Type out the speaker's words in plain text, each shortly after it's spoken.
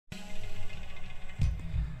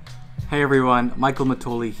Hey everyone, Michael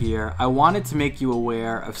Matoli here. I wanted to make you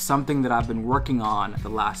aware of something that I've been working on the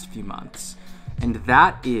last few months, and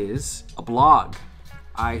that is a blog.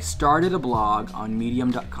 I started a blog on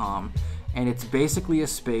medium.com, and it's basically a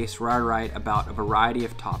space where I write about a variety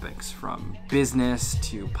of topics, from business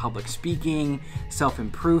to public speaking,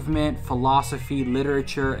 self-improvement, philosophy,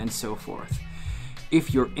 literature, and so forth.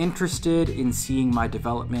 If you're interested in seeing my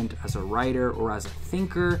development as a writer or as a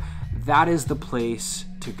thinker, that is the place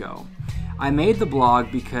to go. I made the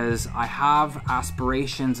blog because I have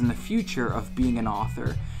aspirations in the future of being an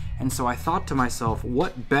author, and so I thought to myself,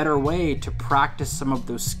 what better way to practice some of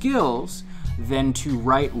those skills than to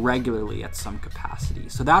write regularly at some capacity.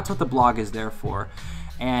 So that's what the blog is there for,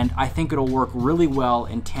 and I think it'll work really well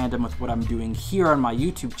in tandem with what I'm doing here on my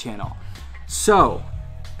YouTube channel. So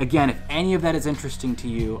again, if any of that is interesting to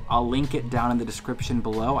you, I'll link it down in the description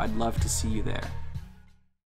below. I'd love to see you there.